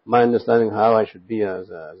 My understanding of how I should be as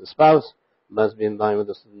a spouse must be in line with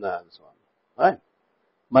the sunnah and so on. Right?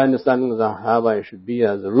 My understanding of how I should be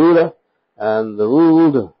as a ruler and the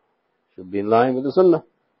ruled should be in line with the sunnah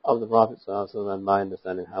of the Prophet ﷺ, and my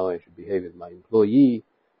understanding of how I should behave with my employee,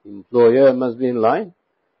 employer must be in line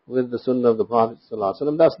with the sunnah of the Prophet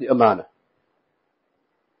ﷺ. That's the amana.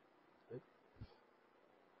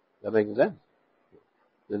 That making sense?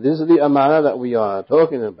 So this is the amana that we are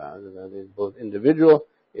talking about. That is both individual,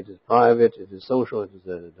 it is private, it is social, it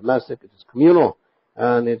is domestic, it is communal,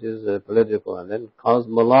 and it is political, and then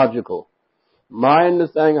cosmological. My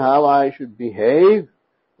understanding of how I should behave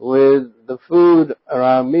with the food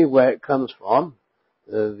around me, where it comes from,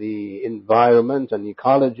 the environment and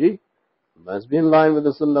ecology, must be in line with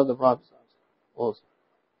the sunnah of the Prophet also.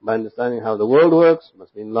 My understanding of how the world works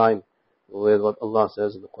must be in line with what Allah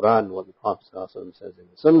says in the Quran, what the Prophet says in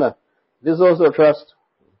the Sunnah. This is also a trust.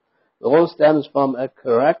 It all stems from a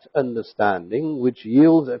correct understanding which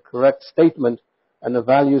yields a correct statement and a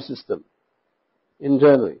value system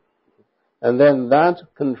internally. And then that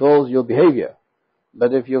controls your behavior.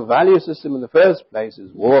 But if your value system in the first place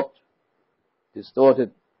is warped,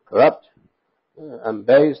 distorted, corrupt, and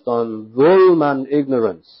based on dhulm and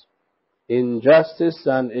ignorance, injustice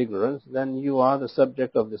and ignorance, then you are the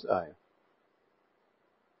subject of this ayah.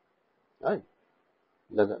 Right?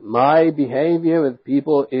 That my behavior with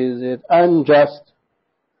people, is it unjust?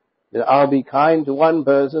 That I'll be kind to one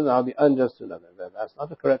person, I'll be unjust to another. That's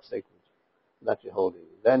not a correct statement that you're holding.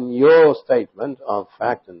 Then your statement of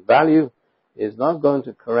fact and value is not going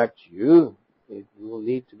to correct you. It will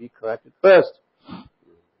need to be corrected first.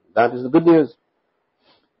 That is the good news.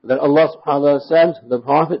 That Allah subhanahu wa ta'ala sent the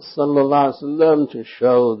Prophet sallallahu alaihi wasallam to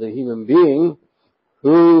show the human being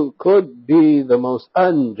who could be the most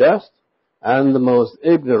unjust and the most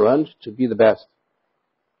ignorant to be the best.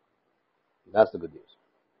 That's the good news.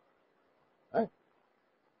 Right?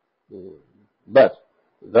 But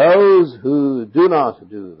those who do not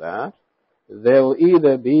do that, they will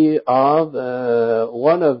either be of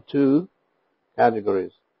one of two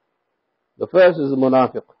categories. The first is the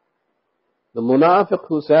munafiq. The munafiq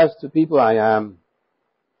who says to people, I am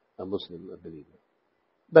a Muslim, a believer.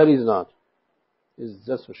 But he's not. He's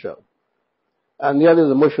just for show. And the other is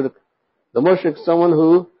the mushrik. The mushrik is someone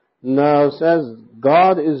who now says,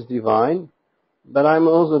 God is divine, but I'm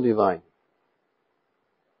also divine.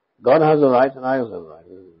 God has a right and I also have a right.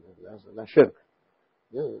 That's shirk.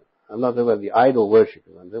 Yeah. I'm not talking about the idol worship.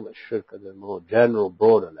 I'm talking about shirk at a more general,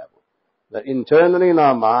 broader level. That internally in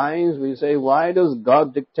our minds we say, why does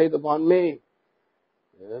God dictate upon me?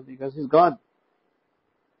 Yeah, because He's God.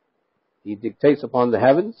 He dictates upon the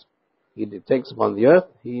heavens. He dictates upon the earth.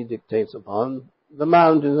 He dictates upon the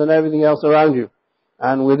mountains and everything else around you.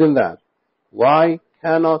 And within that, why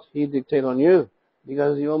cannot He dictate on you?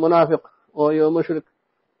 Because you're a munafiq or you're a mushrik.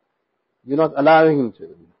 You're not allowing Him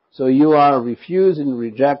to. So you are refusing,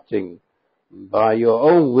 rejecting by your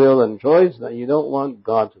own will and choice that you don't want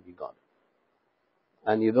God to be God.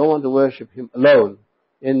 And you don't want to worship Him alone,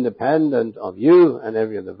 independent of you and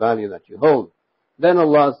every other value that you hold. Then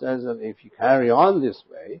Allah says that if you carry on this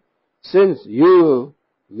way, since you,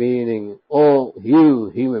 meaning all you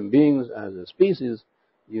human beings as a species,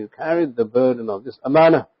 you carried the burden of this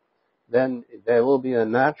amana, then there will be a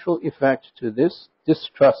natural effect to this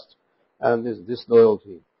distrust and this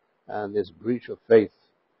disloyalty and this breach of faith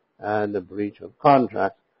and the breach of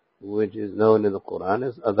contract, which is known in the Quran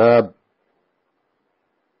as adab.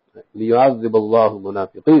 لِيُعَذِّبَ اللَّهُ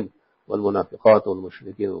الْمُنَافِقِينَ وَالْمُنَافِقَاتِ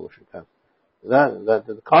وَالْمُشْرِكِينَ وَالْمُشْرِكَاتِ.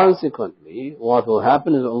 That consequently, what will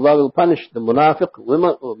happen is Allah will punish the munafiq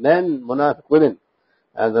women, men, munafiq women,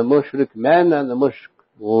 and the mushrik men and the mushrik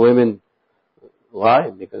women. Why?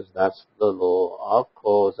 Because that's the law of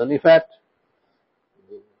cause and effect.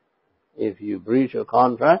 If you breach a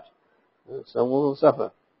contract, someone will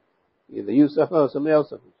suffer. Either you suffer or somebody else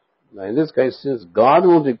suffers. Now in this case, since God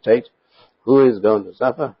will dictate who is going to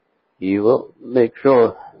suffer, He will make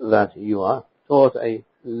sure that you are taught a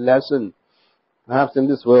lesson, perhaps in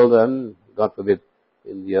this world and, God forbid,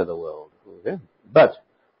 in the other world. Okay? But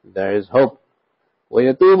there is hope.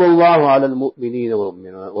 وَيَتُوبُ اللَّهُ عَلَى الْمُؤْمِنِينَ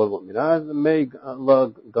وَالْمُؤْمِنَاتِ. May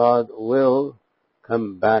Allah, God will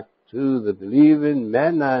come back to the believing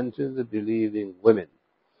men and to the believing women.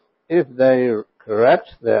 If they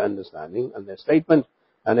correct their understanding and their statement,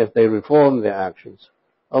 and if they reform their actions,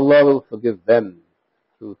 Allah will forgive them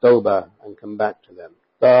through tawbah and come back to them.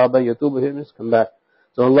 Tawbah, yatubu here means come back.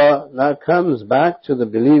 So Allah now comes back to the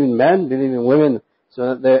believing men, believing women,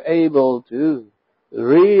 so that they're able to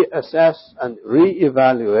reassess and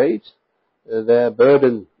reevaluate their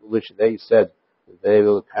burden, which they said they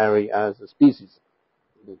will carry as a species.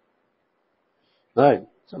 Right.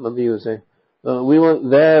 Some of you say, we weren't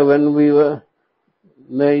there when we were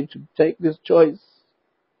made to take this choice.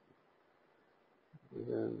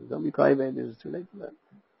 Don't be crybabies, it's too late for that.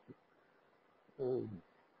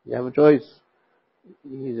 You have a choice.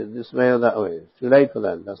 Either this way or that way. It's too late for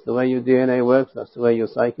that. That's the way your DNA works, that's the way your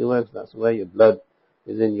psyche works, that's the way your blood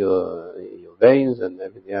is in your veins and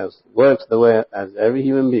everything else works the way as every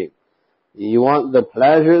human being. You want the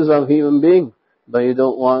pleasures of human being, but you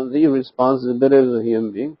don't want the responsibilities of a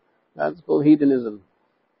human being. That's called hedonism.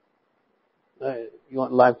 You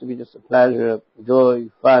want life to be just a pleasure, joy,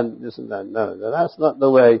 fun, this and that. No, that's not the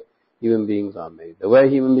way human beings are made. The way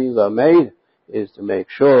human beings are made is to make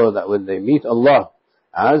sure that when they meet Allah,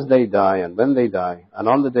 as they die and when they die, and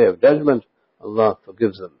on the day of judgment, Allah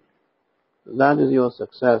forgives them. That is your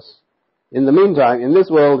success. In the meantime, in this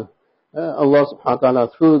world, Allah subhanahu wa ta'ala,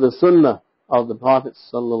 through the sunnah of the Prophet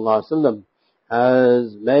ﷺ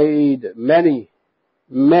has made many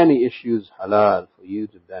issues halal for you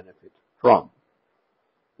to benefit from.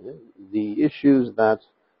 The issues that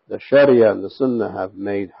the Sharia and the Sunnah have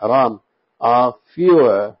made haram are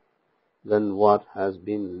fewer than what has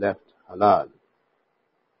been left halal.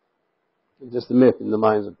 It's just a myth in the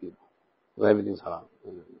minds of people. Well, everything's haram.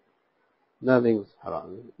 Nothing's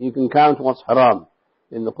haram. You can count what's haram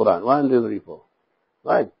in the Quran. 1, 2, 3, 4.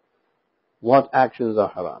 Right? What actions are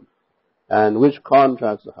haram? And which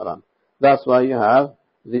contracts are haram? That's why you have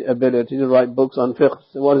the ability to write books on fiqh.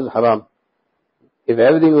 So what is haram? If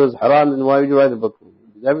everything was haram, then why would you write a book?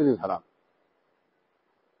 Everything's haram.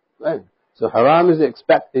 Right? So haram is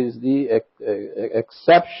the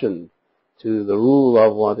exception to the rule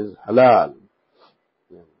of what is halal.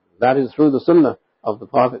 That is through the sunnah of the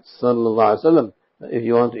Prophet ﷺ. If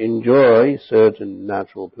you want to enjoy certain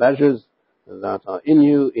natural pleasures that are in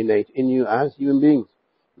you, innate in you as human beings,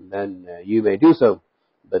 then you may do so,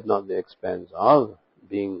 but not at the expense of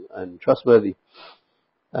being untrustworthy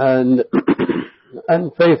and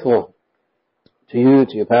unfaithful to you,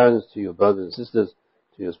 to your parents, to your brothers and sisters,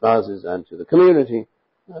 to your spouses, and to the community,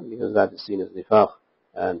 because that is seen as nifaq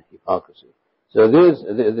and hypocrisy. So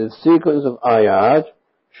the sequence of ayat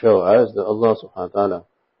show us that Allah subhanahu wa ta'ala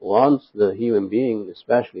wants the human being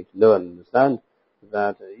especially to know and understand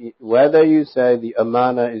that whether you say the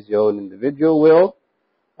amana is your own individual will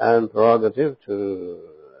and prerogative to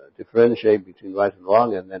differentiate between right and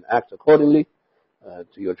wrong and then act accordingly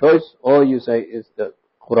to your choice, or you say it's the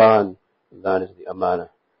Quran that is the amana.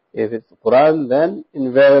 If it's the Quran, then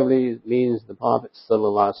invariably it means the Prophet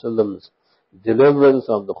ﷺ's deliverance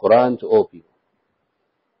of the Quran to all people.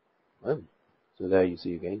 Right? So there you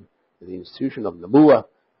see again, the institution of Nabuwah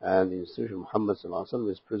and the institution of Muhammad ﷺ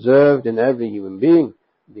is preserved in every human being,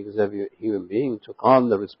 because every human being took on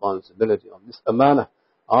the responsibility of this amana,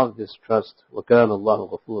 of this trust. وَكَانَ اللَّهُ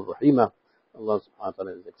غَفُورًا رَحِيمًا. Allah subhanahu wa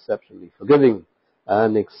ta'ala is exceptionally forgiving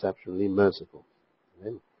and exceptionally merciful.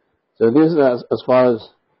 Okay? So this is as far as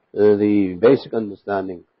the basic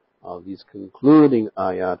understanding of these concluding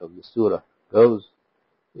ayat of the surah goes.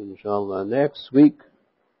 Inshallah next week,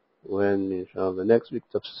 next week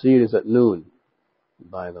tafsir is at noon,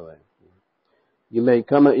 by the way. You may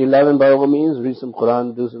come at 11 by all means, read some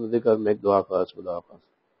Quran, do some dhikr, make dua for us with our class.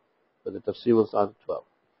 But the tafsir will start at 12.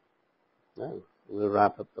 Yeah, we'll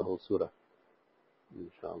wrap up the whole surah.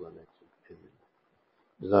 Inshallah next week.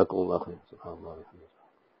 Jazakumullah khair. Subhanallah.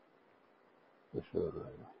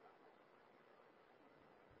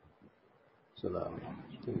 Assalamu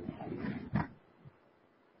alaikum.